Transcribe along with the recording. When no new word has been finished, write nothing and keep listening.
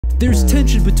There's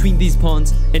tension between these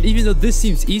pawns, and even though this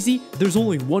seems easy, there's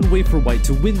only one way for white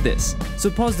to win this.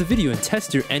 So pause the video and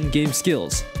test your endgame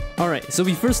skills. Alright, so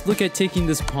we first look at taking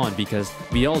this pawn because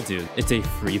we all do, it's a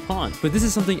free pawn. But this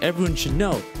is something everyone should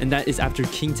know, and that is after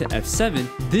king to f7,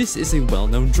 this is a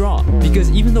well-known draw.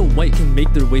 Because even though white can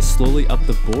make their way slowly up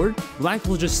the board, black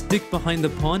will just stick behind the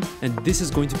pawn, and this is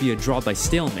going to be a draw by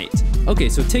stalemate. Okay,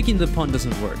 so taking the pawn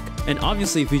doesn't work. And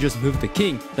obviously if we just move the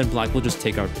king, then black will just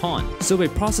take our pawn. So by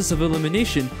process of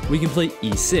elimination, we can play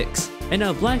e6. And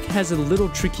now black has a little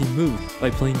tricky move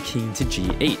by playing king to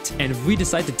g8. And if we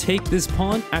decide to take this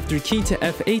pawn after king to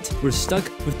f8, we're stuck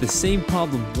with the same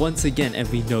problem once again, and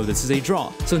we know this is a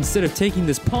draw. So instead of taking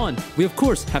this pawn, we of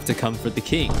course have to come for the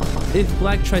king. If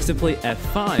black tries to play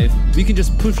f5, we can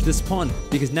just push this pawn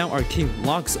because now our king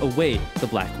locks away the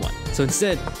black one. So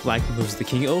instead, black moves the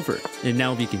king over. And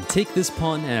now we can take this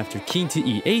pawn, and after king to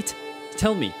e8,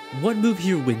 tell me, what move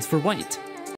here wins for white?